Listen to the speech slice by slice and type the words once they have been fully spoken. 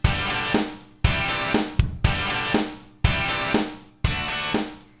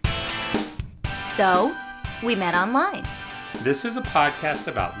So, we met online. This is a podcast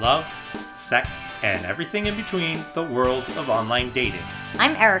about love, sex, and everything in between the world of online dating.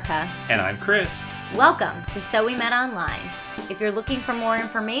 I'm Erica. And I'm Chris. Welcome to So We Met Online. If you're looking for more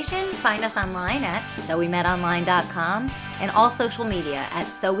information, find us online at sowemetonline.com and all social media at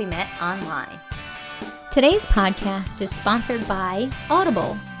So We Met Online. Today's podcast is sponsored by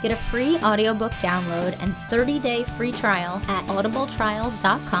Audible. Get a free audiobook download and 30-day free trial at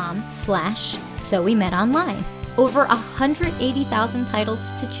audibletrial.com/SoWeMetOnline. Over 180,000 titles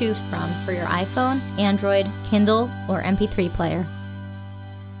to choose from for your iPhone, Android, Kindle, or MP3 player.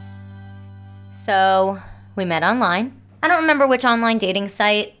 So, we met online. I don't remember which online dating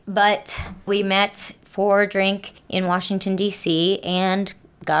site, but we met for a drink in Washington, D.C. and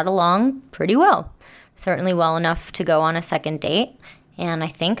got along pretty well. Certainly well enough to go on a second date, and I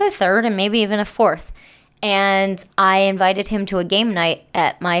think a third and maybe even a fourth. And I invited him to a game night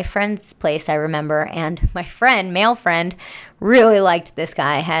at my friend's place, I remember, and my friend, male friend, really liked this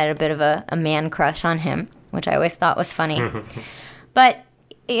guy. I had a bit of a man crush on him, which I always thought was funny. But,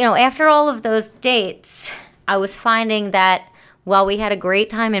 you know, after all of those dates, I was finding that while we had a great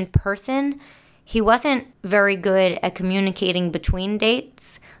time in person, he wasn't very good at communicating between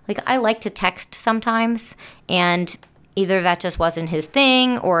dates. Like, I like to text sometimes, and either that just wasn't his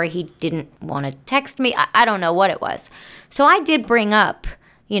thing or he didn't want to text me. I don't know what it was. So I did bring up,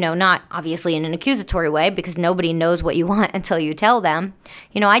 not obviously in an accusatory way because nobody knows what you want until you tell them.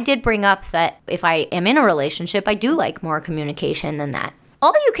 I did bring up that if I am in a relationship, I do like more communication than that.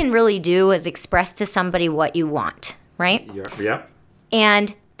 All you can really do is express to somebody what you want, right? Yeah.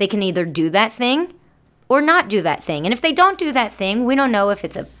 And they can either do that thing or not do that thing. And if they don't do that thing, we don't know if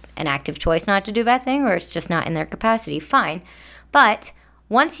it's an active choice not to do that thing or it's just not in their capacity. Fine. But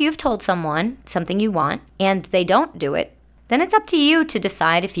once you've told someone something you want and they don't do it, then it's up to you to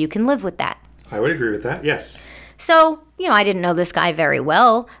decide if you can live with that. I would agree with that, yes. So, I didn't know this guy very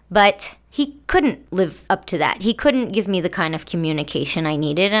well, but he couldn't live up to that. He couldn't give me the kind of communication I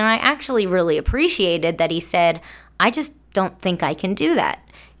needed, and I actually really appreciated that he said, I just don't think I can do that.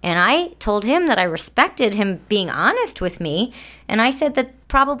 And I told him that I respected him being honest with me, and I said that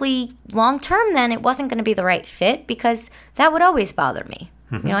probably long-term then it wasn't going to be the right fit because that would always bother me.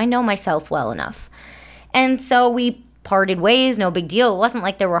 Mm-hmm. I know myself well enough. And so we parted ways, no big deal. It wasn't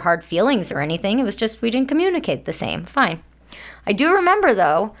like there were hard feelings or anything. It was just we didn't communicate the same. Fine. I do remember,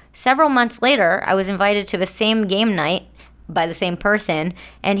 though, several months later, I was invited to the same game night by the same person,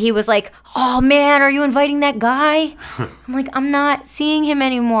 and he was like, oh man, are you inviting that guy? I'm like, I'm not seeing him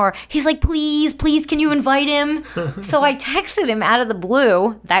anymore. He's like, please, can you invite him? So I texted him out of the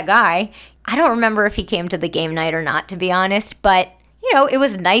blue, that guy. I don't remember if he came to the game night or not, to be honest, but, it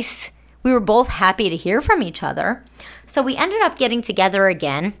was nice. We were both happy to hear from each other. So we ended up getting together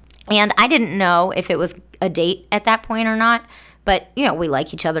again, and I didn't know if it was a date at that point or not, but, we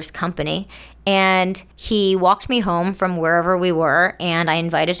like each other's company. And he walked me home from wherever we were, and I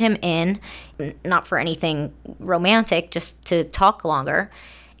invited him in, not for anything romantic, just to talk longer.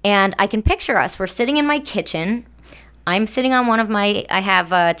 And I can picture us. We're sitting in my kitchen. I'm sitting on I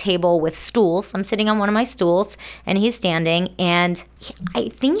have a table with stools. I'm sitting on one of my stools, and he's standing, and I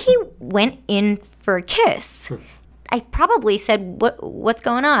think he went in for a kiss. I probably said, what's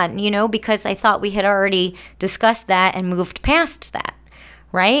going on, because I thought we had already discussed that and moved past that,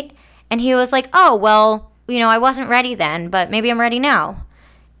 right? And he was like, oh, well, I wasn't ready then, but maybe I'm ready now.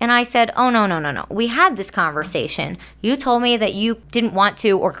 And I said, oh, no. We had this conversation. You told me that you didn't want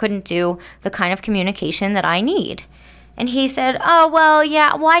to or couldn't do the kind of communication that I need. And he said, oh, well,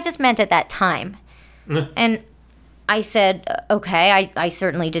 yeah, I just meant at that time. And I said, okay, I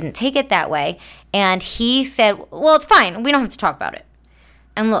certainly didn't take it that way. And he said, well, it's fine. We don't have to talk about it.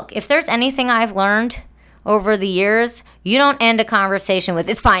 And look, if there's anything I've learned over the years, you don't end a conversation with,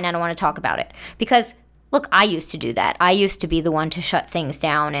 it's fine, I don't want to talk about it. Because, look, I used to do that. I used to be the one to shut things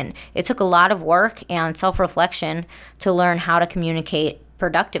down. And it took a lot of work and self-reflection to learn how to communicate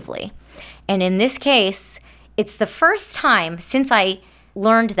productively. And in this case, it's the first time since I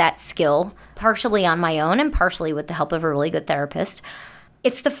learned that skill, partially on my own and partially with the help of a really good therapist.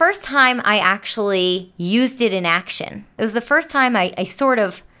 It's the first time I actually used it in action. It was the first time I sort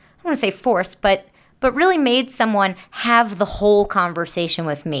of, I don't want to say forced, but really made someone have the whole conversation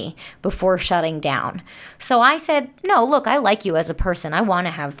with me before shutting down. So I said, no, look, I like you as a person. I want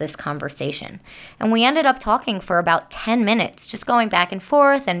to have this conversation. And we ended up talking for about 10 minutes, just going back and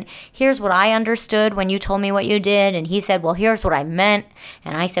forth. And here's what I understood when you told me what you did. And he said, well, here's what I meant.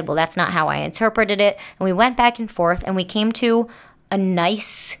 And I said, well, that's not how I interpreted it. And we went back and forth, and we came to a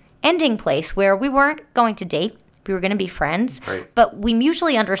nice ending place where we weren't going to date. We were going to be friends, Right. but we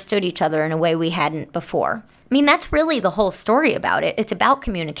mutually understood each other in a way we hadn't before. I mean, that's really the whole story about it. It's about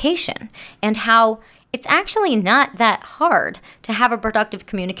communication and how it's actually not that hard to have a productive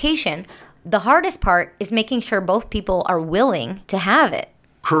communication. The hardest part is making sure both people are willing to have it.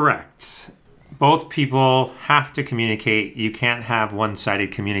 Correct. Both people have to communicate. You can't have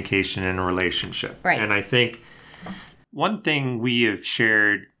one-sided communication in a relationship. Right. And I think one thing we have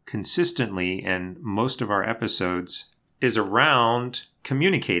shared consistently in most of our episodes is around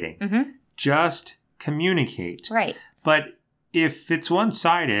communicating. Just communicate. Right. But if it's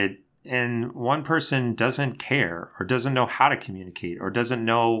one-sided and one person doesn't care or doesn't know how to communicate or doesn't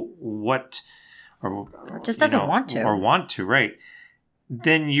know what or just doesn't want to, right,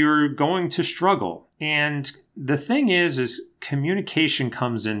 then you're going to struggle. And the thing is communication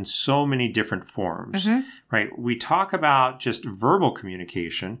comes in so many different forms, right? We talk about just verbal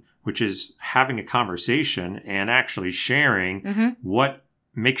communication, which is having a conversation and actually sharing what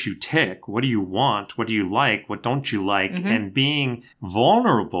makes you tick. What do you want? What do you like? What don't you like? And being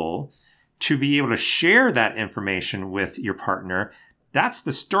vulnerable to be able to share that information with your partner. That's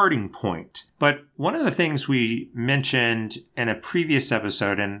the starting point. But one of the things we mentioned in a previous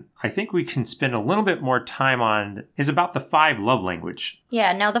episode, and I think we can spend a little bit more time on, is about the 5 love language.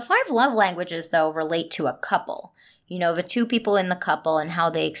 Yeah, now the 5 love languages, though, relate to a couple. You know, the 2 people in the couple and how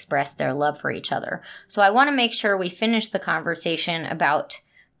they express their love for each other. So I want to make sure we finish the conversation about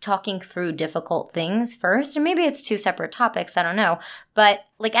talking through difficult things first. And maybe it's 2 separate topics, I don't know. But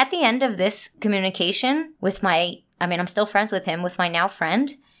like at the end of this communication with I'm still friends with him, with my now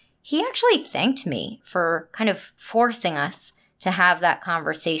friend, he actually thanked me for kind of forcing us to have that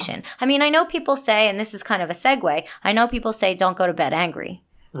conversation. I mean, I know people say, and this is kind of a segue, I know people say don't go to bed angry,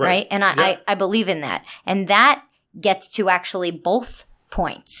 right? And I believe in that. And that gets to actually both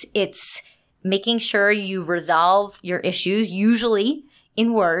points. It's making sure you resolve your issues, usually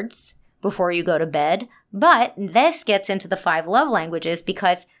in words, before you go to bed. But this gets into the 5 love languages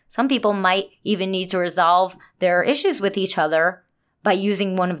because some people might even need to resolve their issues with each other by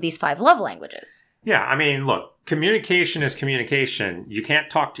using one of these 5 love languages. Yeah, I mean, look, communication is communication. You can't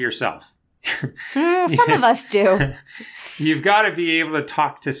talk to yourself. Some of us do. You've got to be able to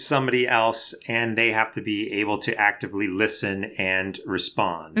talk to somebody else, and they have to be able to actively listen and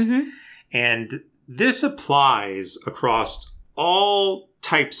respond. And this applies across all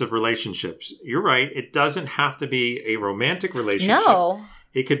types of relationships. You're right. It doesn't have to be a romantic relationship. No.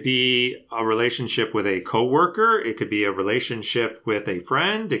 It could be a relationship with a coworker. It could be a relationship with a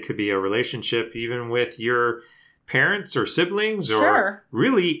friend. It could be a relationship even with your parents or siblings or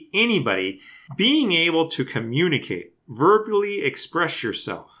really anybody. Being able to communicate, verbally express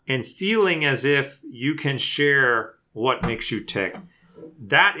yourself, and feeling as if you can share what makes you tick,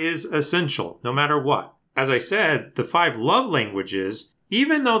 that is essential no matter what. As I said, the 5 love languages,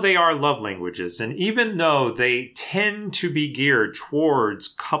 even though they are love languages, and even though they tend to be geared towards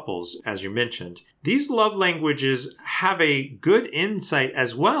couples, as you mentioned, these love languages have a good insight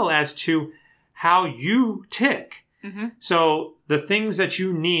as well as to how you tick. So the things that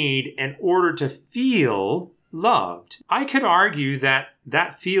you need in order to feel loved. I could argue that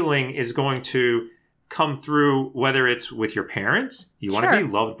that feeling is going to come through whether it's with your parents. You want to be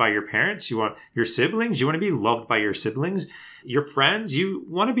loved by your parents. You want your siblings. You want to be loved by your siblings. Your friends. You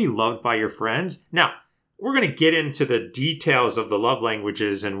want to be loved by your friends. Now, we're going to get into the details of the love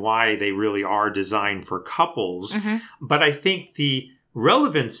languages and why they really are designed for couples. But I think the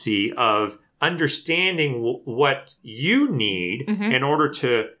relevancy of understanding what you need in order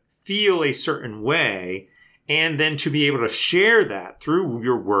to feel a certain way and then to be able to share that through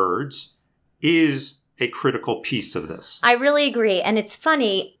your words is a critical piece of this. I really agree. And it's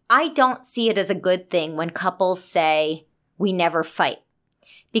funny, I don't see it as a good thing when couples say, we never fight.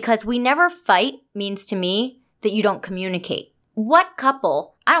 Because we never fight means to me that you don't communicate. What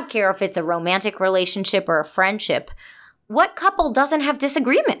couple, I don't care if it's a romantic relationship or a friendship, what couple doesn't have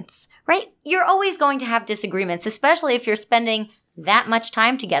disagreements, right? You're always going to have disagreements, especially if you're spending that much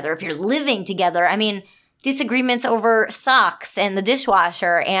time together, if you're living together. I mean, disagreements over socks and the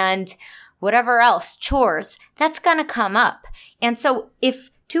dishwasher and whatever else, chores, that's going to come up. And so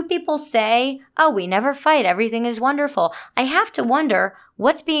if 2 people say, oh, we never fight, everything is wonderful, I have to wonder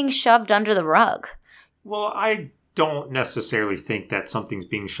what's being shoved under the rug. Well, I don't necessarily think that something's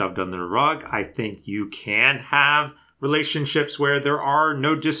being shoved under the rug. I think you can have relationships where there are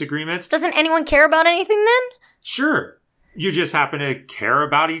no disagreements. Doesn't anyone care about anything then? Sure. You just happen to care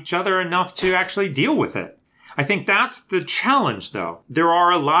about each other enough to actually deal with it. I think that's the challenge, though. There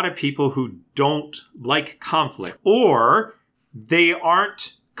are a lot of people who don't like conflict, or they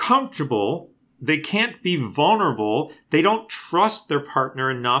aren't comfortable They can't be vulnerable. They don't trust their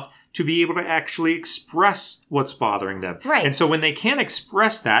partner enough to be able to actually express what's bothering them. Right. And so when they can't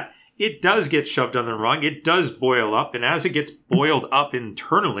express that, it does get shoved on the rung. It does boil up. And as it gets boiled up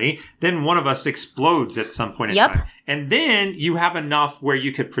internally, then one of us explodes at some point in time. And then you have enough where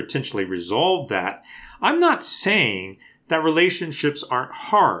you could potentially resolve that. I'm not saying that relationships aren't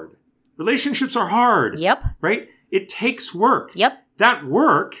hard. Relationships are hard. Yep. Right? It takes work. Yep. That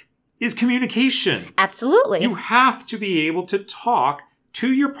work is communication. Absolutely. You have to be able to talk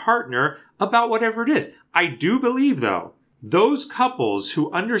to your partner about whatever it is. I do believe, though, those couples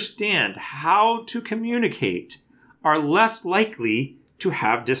who understand how to communicate are less likely to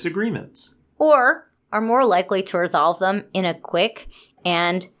have disagreements. Or are more likely to resolve them in a quick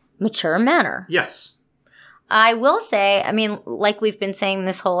and mature manner. Yes. I will say, I mean, like we've been saying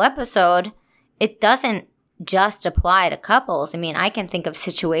this whole episode, it doesn't just apply to couples. I mean, I can think of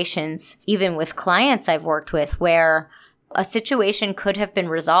situations, even with clients I've worked with, where a situation could have been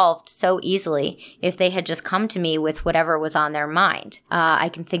resolved so easily if they had just come to me with whatever was on their mind. I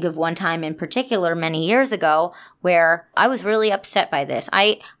can think of one time in particular many years ago where I was really upset by this.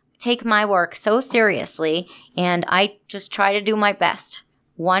 I take my work so seriously and I just try to do my best.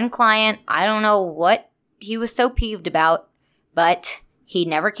 One client, I don't know what he was so peeved about, but he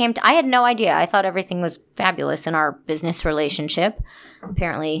never came to... I had no idea. I thought everything was fabulous in our business relationship.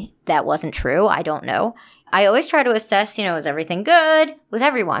 Apparently that wasn't true. I don't know. I always try to assess, is everything good with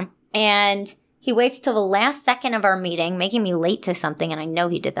everyone? And he waits till the last second of our meeting, making me late to something, and I know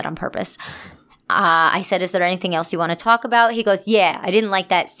he did that on purpose. I said, is there anything else you want to talk about? He goes, yeah, I didn't like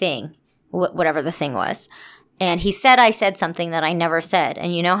that thing, whatever the thing was. And he said I said something that I never said.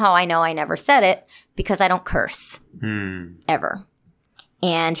 And you know how I know I never said it? Because I don't curse. Ever.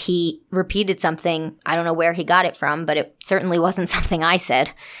 And he repeated something. I don't know where he got it from, but it certainly wasn't something I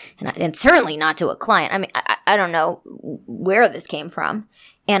said. And certainly not to a client. I mean, I don't know where this came from.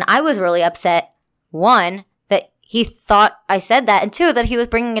 And I was really upset, one, that he thought I said that, and two, that he was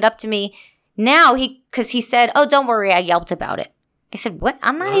bringing it up to me now because he said, oh, don't worry, I Yelped about it. I said, what?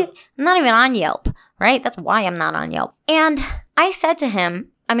 I'm not even on Yelp, right? That's why I'm not on Yelp. And I said to him,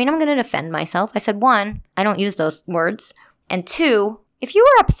 I mean, I'm going to defend myself. I said, one, I don't use those words. And two, if you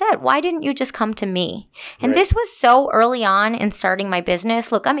were upset, why didn't you just come to me? And This was so early on in starting my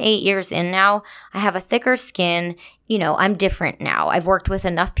business. Look, I'm 8 years in now. I have a thicker skin. I'm different now. I've worked with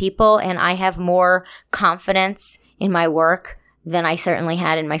enough people and I have more confidence in my work than I certainly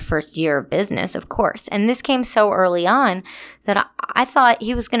had in my first year of business, of course. And this came so early on that I thought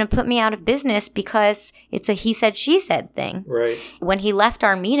he was going to put me out of business because it's a he said, she said thing. Right. When he left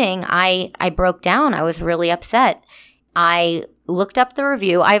our meeting, I broke down. I was really upset. I looked up the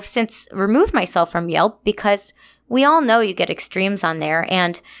review. I've since removed myself from Yelp because we all know you get extremes on there.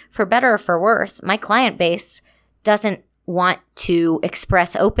 And for better or for worse, my client base doesn't want to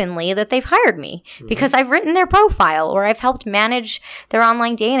express openly that they've hired me because I've written their profile or I've helped manage their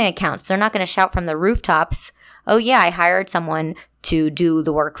online dating accounts. They're not going to shout from the rooftops, oh yeah, I hired someone to do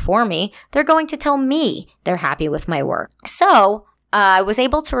the work for me. They're going to tell me they're happy with my work. So I was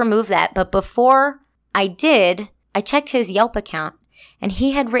able to remove that. But before I did, I checked his Yelp account and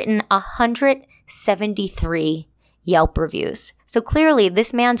he had written 173 Yelp reviews. So clearly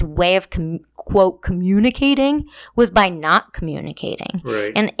this man's way of, quote, communicating was by not communicating.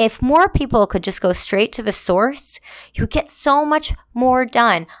 Right. And if more people could just go straight to the source, you get so much more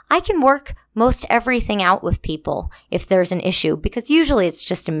done. I can work most everything out with people if there's an issue because usually it's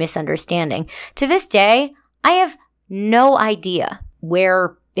just a misunderstanding. To this day, I have no idea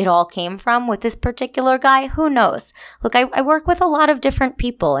where it all came from with this particular guy. Who knows? Look, I work with a lot of different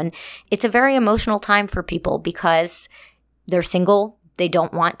people and it's a very emotional time for people because they're single, they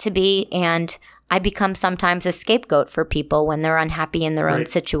don't want to be, and I become sometimes a scapegoat for people when they're unhappy in their own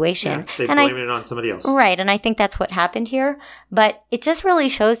situation. Yeah, they blame it on somebody else. Right, and I think that's what happened here. But it just really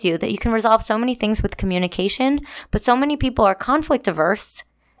shows you that you can resolve so many things with communication, but so many people are conflict averse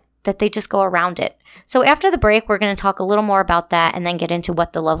that they just go around it. So after the break, we're going to talk a little more about that and then get into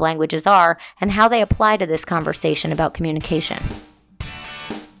what the love languages are and how they apply to this conversation about communication.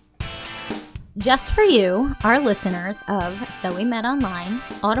 Just for you, our listeners of So We Met Online,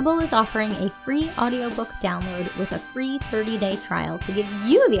 Audible is offering a free audiobook download with a free 30-day trial to give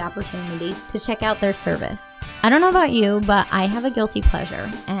you the opportunity to check out their service. I don't know about you, but I have a guilty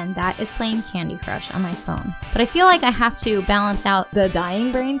pleasure, and that is playing Candy Crush on my phone. But I feel like I have to balance out the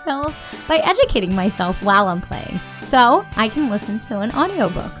dying brain cells by educating myself while I'm playing. So I can listen to an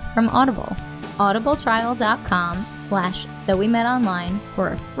audiobook from Audible. audibletrial.com/SoWeMetOnline for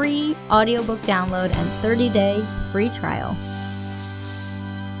a free audiobook download and 30-day free trial.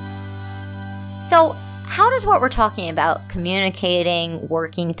 So, how does what we're talking about, communicating,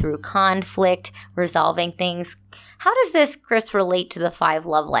 working through conflict, resolving things, how does this, Chris, relate to the 5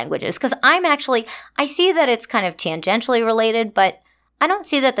 love languages? Because I see that it's kind of tangentially related, but I don't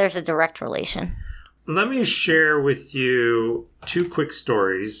see that there's a direct relation. Let me share with you 2 quick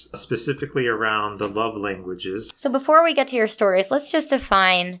stories specifically around the love languages. So before we get to your stories, let's just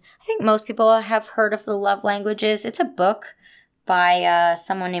define, I think most people have heard of the love languages. It's a book by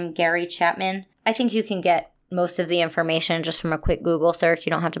someone named Gary Chapman. I think you can get most of the information just from a quick Google search.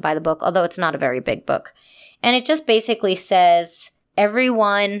 You don't have to buy the book, although it's not a very big book. And it just basically says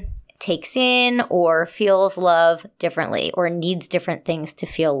everyone takes in or feels love differently or needs different things to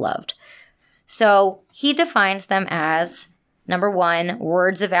feel loved. So he defines them as, number 1,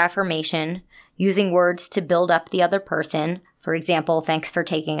 words of affirmation, using words to build up the other person. For example, thanks for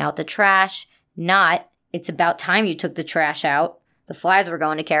taking out the trash, not, it's about time you took the trash out. The flies were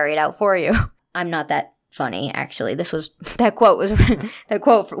going to carry it out for you. I'm not that funny, actually. That quote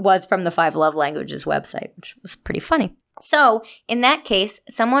was from the 5 Love Languages website, which was pretty funny. So in that case,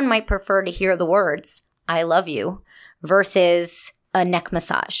 someone might prefer to hear the words, I love you, versus a neck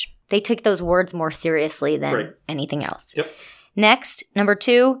massage. They take those words more seriously than anything else. Yep. Next, number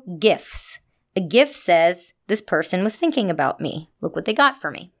 2, gifts. A gift says, this person was thinking about me. Look what they got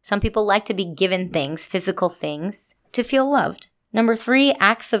for me. Some people like to be given things, physical things, to feel loved. Number 3,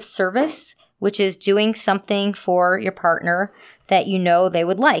 acts of service, which is doing something for your partner that you know they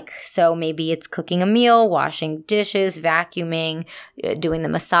would like. So maybe it's cooking a meal, washing dishes, vacuuming, doing the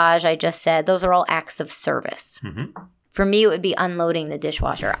massage I just said. Those are all acts of service. Mm-hmm. For me, it would be unloading the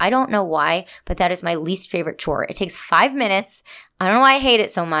dishwasher. I don't know why, but that is my least favorite chore. It takes 5 minutes. I don't know why I hate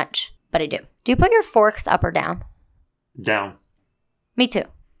it so much, but I do. Do you put your forks up or down? Down. Me too.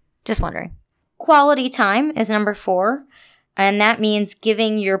 Just wondering. Quality time is number 4. And that means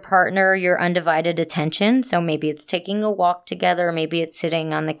giving your partner your undivided attention. So maybe it's taking a walk together. Maybe it's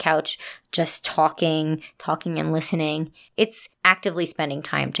sitting on the couch, just talking and listening. It's actively spending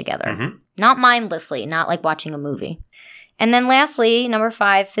time together. Mm-hmm. Not mindlessly, not like watching a movie. And then lastly, number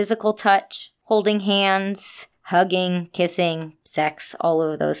 5, physical touch, holding hands, hugging, kissing, sex, all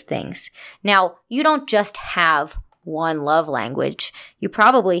of those things. Now, you don't just have one love language. You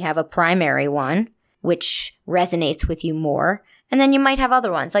probably have a primary one, which resonates with you more. And then you might have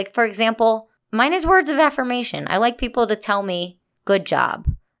other ones. Like, for example, mine is words of affirmation. I like people to tell me, good job.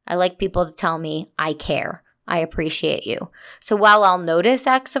 I like people to tell me, I care. I appreciate you. So while I'll notice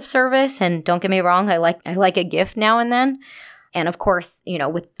acts of service, and don't get me wrong, I like a gift now and then. And of course,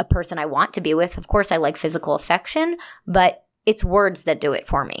 with a person I want to be with, of course I like physical affection, but it's words that do it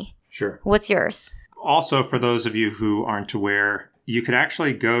for me. Sure. What's yours? Also, for those of you who aren't aware, you could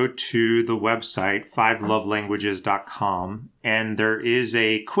actually go to the website, 5lovelanguages.com, and there is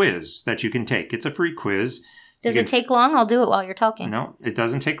a quiz that you can take. It's a free quiz. Does it take long? I'll do it while you're talking. No, it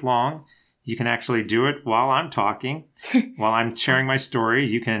doesn't take long. You can actually do it while I'm talking. While I'm sharing my story,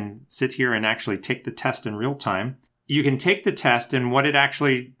 you can sit here and actually take the test in real time. You can take the test, and what it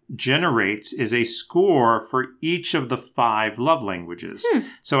actually generates is a score for each of the 5 love languages.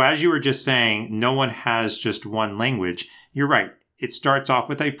 So as you were just saying, no one has just one language. You're right. It starts off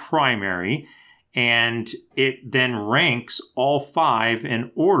with a primary, and it then ranks all 5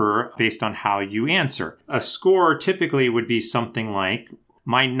 in order based on how you answer. A score typically would be something like,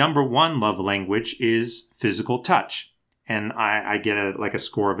 my number 1 love language is physical touch, and I get a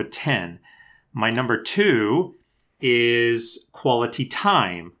score of a 10. My number 2 is quality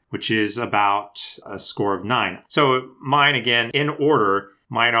time, which is about a score of 9. So mine, again, in order,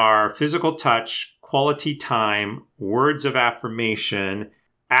 mine are physical touch, quality time, words of affirmation,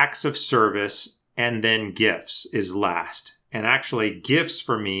 acts of service, and then gifts is last. And actually, gifts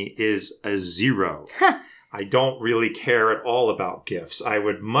for me is a 0. I don't really care at all about gifts. I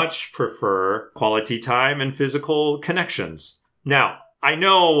would much prefer quality time and physical connections. Now, I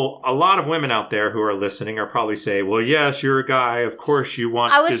know a lot of women out there who are listening are probably saying, well, yes, you're a guy. Of course you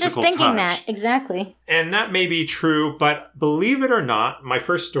want physical touch. I was just thinking that. Exactly. And that may be true, but believe it or not, my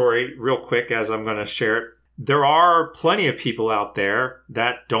first story, real quick, as I'm going to share it, there are plenty of people out there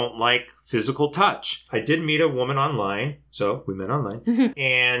that don't like physical touch. I did meet a woman online. So we met online.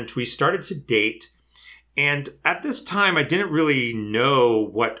 And we started to date. And at this time, I didn't really know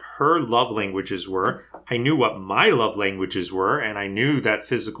what her love languages were. I knew what my love languages were, and I knew that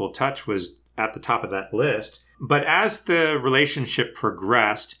physical touch was at the top of that list. But as the relationship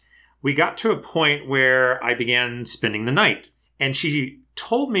progressed, we got to a point where I began spending the night. And she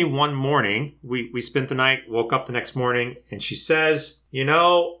told me one morning, we spent the night, woke up the next morning, and she says,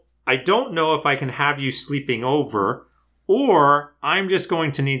 I don't know if I can have you sleeping over, or I'm just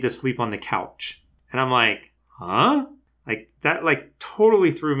going to need to sleep on the couch. And I'm like, huh? Like that like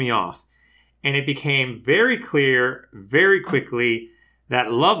totally threw me off. And it became very clear very quickly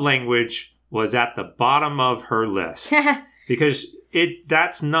that love language was at the bottom of her list. Because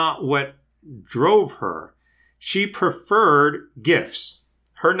that's not what drove her. She preferred gifts.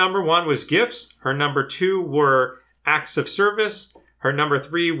 Her number 1 was gifts. Her number 2 were acts of service. Her number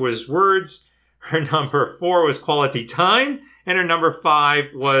 3 was words. Her number 4 was quality time. And her number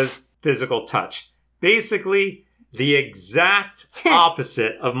 5 was physical touch. Basically, the exact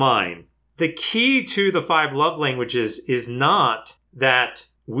opposite of mine. The key to the 5 love languages is not that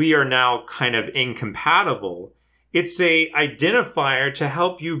we are now kind of incompatible. It's a identifier to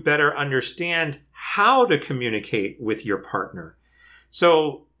help you better understand how to communicate with your partner.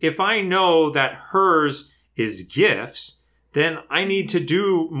 So if I know that hers is gifts, then I need to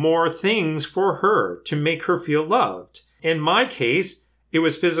do more things for her to make her feel loved. In my case, it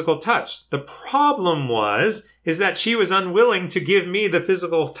was physical touch. The problem is that she was unwilling to give me the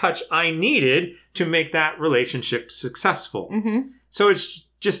physical touch I needed to make that relationship successful. Mm-hmm. So it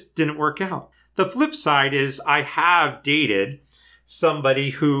just didn't work out. The flip side is I have dated somebody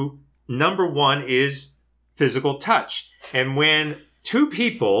who, number 1, is physical touch. And when 2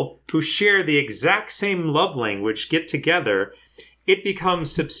 people who share the exact same love language get together, it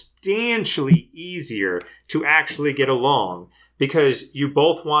becomes substantially easier to actually get along because you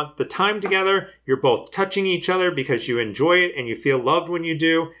both want the time together. You're both touching each other because you enjoy it and you feel loved when you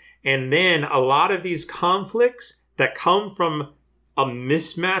do. And then a lot of these conflicts that come from a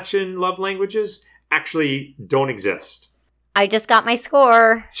mismatch in love languages actually don't exist. I just got my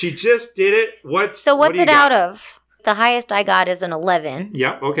score. She just did it. What's it out of? The highest I got is an 11.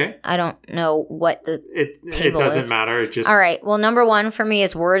 Yeah, okay. I don't know what the table It doesn't is. matter. It just... All right. Well, number 1 for me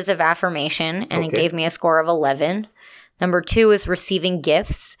is words of affirmation, and it gave me a score of 11. Number 2 is receiving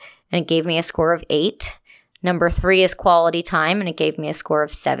gifts, and it gave me a score of 8. Number 3 is quality time, and it gave me a score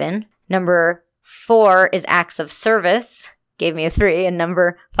of 7. Number 4 is acts of service, gave me a 3. And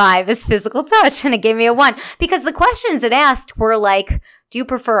number 5 is physical touch, and it gave me a 1. Because the questions it asked were like, do you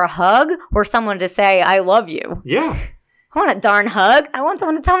prefer a hug or someone to say, I love you? Yeah. I want a darn hug. I want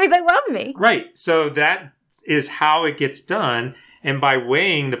someone to tell me they love me. Right. So that is how it gets done. And by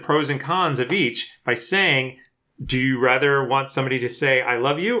weighing the pros and cons of each, by saying, do you rather want somebody to say, I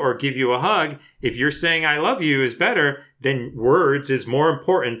love you or give you a hug? If you're saying I love you is better, then words is more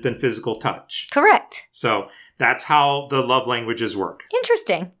important than physical touch. Correct. So that's how the love languages work.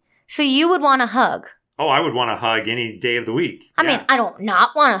 Interesting. So you would want a hug. Oh, I would want a hug any day of the week. I mean, I don't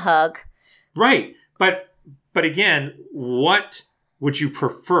not want a hug. Right. But again, what would you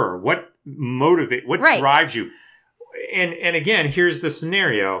prefer? What drives you? And again, here's the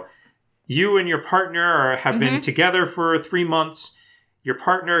scenario. You and your partner have been together for 3 months. Your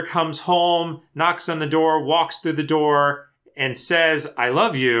partner comes home, knocks on the door, walks through the door, and says, I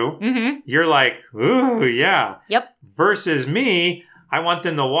love you. Mm-hmm. You're like, ooh, yeah. Yep. Versus me, I want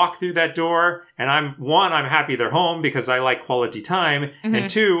them to walk through that door, and I'm happy they're home because I like quality time. Mm-hmm. And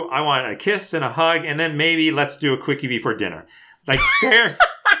 2, I want a kiss and a hug, and then maybe let's do a quickie before dinner. Like, there...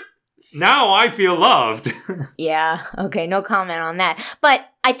 Now I feel loved. Yeah. Okay. No comment on that. But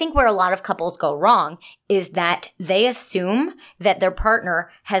I think where a lot of couples go wrong is that they assume that their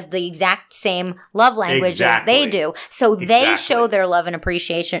partner has the exact same love language as they do. So they show their love and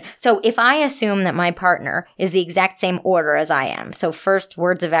appreciation. So if I assume that my partner is the exact same order as I am, so first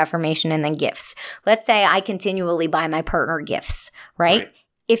words of affirmation and then gifts. Let's say I continually buy my partner gifts, right?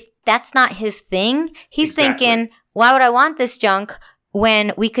 If that's not his thing, he's thinking, why would I want this junk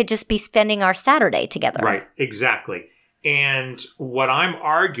when we could just be spending our Saturday together? Right, exactly. And what I'm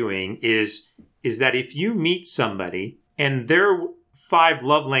arguing is that if you meet somebody and their 5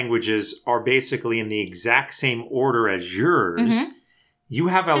 love languages are basically in the exact same order as yours, you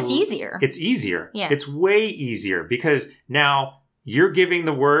have it's easier. It's easier. Yeah. It's way easier because now you're giving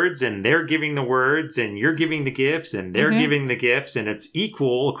the words and they're giving the words and you're giving the gifts and they're giving the gifts and it's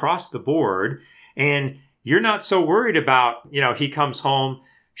equal across the board. And you're not so worried about, he comes home,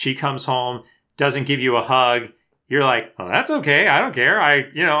 she comes home, doesn't give you a hug. You're like, oh, that's okay. I don't care.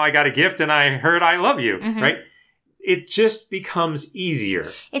 I got a gift and I heard I love you, right? It just becomes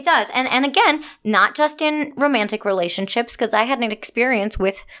easier. It does. And again, not just in romantic relationships, because I had an experience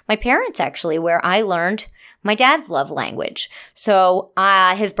with my parents, actually, where I learned my dad's love language. So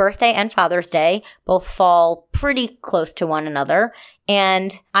his birthday and Father's Day both fall pretty close to one another.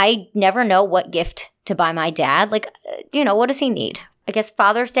 And I never know what gift to buy my dad. Like, what does he need? I guess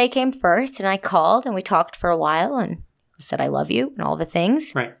Father's Day came first, and I called, and we talked for a while, and said, I love you, and all the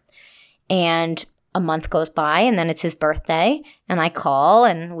things. Right. And a month goes by and then it's his birthday and I call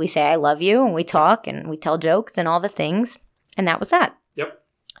and we say, I love you, and we talk and we tell jokes and all the things. And that was that. Yep.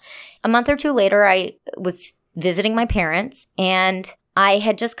 A month or two later, I was visiting my parents and I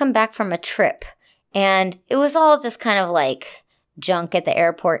had just come back from a trip, and it was all just kind of like junk at the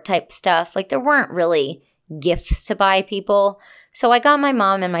airport type stuff. Like there weren't really gifts to buy people. So I got my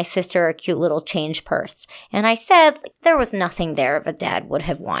mom and my sister a cute little change purse. And I said there was nothing there that Dad would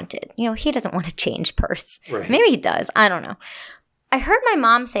have wanted. You know, he doesn't want a change purse. Right. Maybe he does. I don't know. I heard my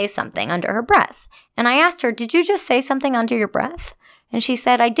mom say something under her breath. And I asked her, did you just say something under your breath? And she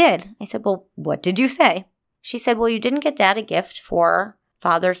said, I did. I said, well, what did you say? She said, well, you didn't get Dad a gift for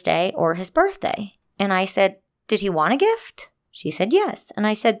Father's Day or his birthday. And I said, did he want a gift? She said, yes. And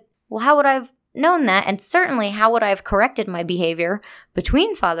I said, well, how would I have known that? And certainly, how would I have corrected my behavior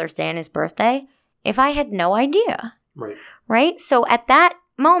between Father's Day and his birthday if I had no idea? Right. Right? So at that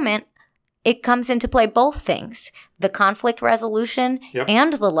moment, it comes into play both things, the conflict resolution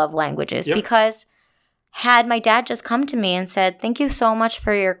and the love languages. Because had my dad just come to me and said, thank you so much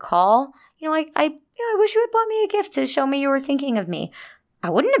for your call, I wish you had bought me a gift to show me you were thinking of me, I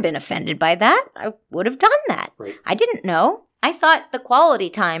wouldn't have been offended by that. I would have done that. Right. I didn't know. I thought the quality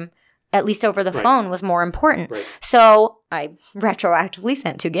time, at least over the phone, was more important. Right. So I retroactively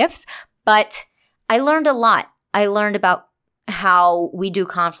sent 2 gifts. But I learned a lot. I learned about how we do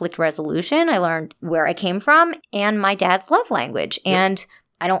conflict resolution. I learned where I came from and my dad's love language. Yep. And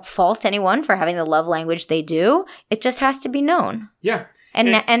I don't fault anyone for having the love language they do. It just has to be known. Yeah.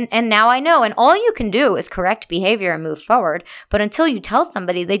 And now I know. And all you can do is correct behavior and move forward. But until you tell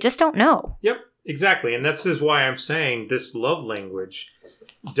somebody, they just don't know. Yep, exactly. And this is why I'm saying this love language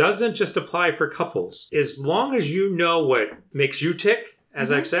doesn't just apply for couples. As long as you know what makes you tick,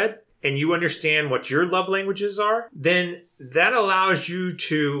 as I've said, and you understand what your love languages are, then that allows you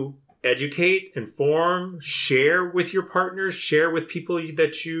to educate, inform, share with your partners, share with people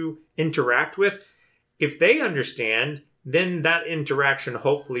that you interact with. If they understand, then that interaction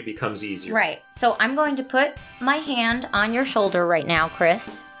hopefully becomes easier. Right. So I'm going to put my hand on your shoulder right now,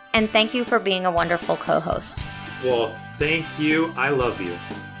 Chris, and thank you for being a wonderful co-host. Well, thank you. I love you.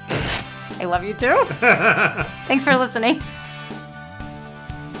 I love you too. Thanks for listening.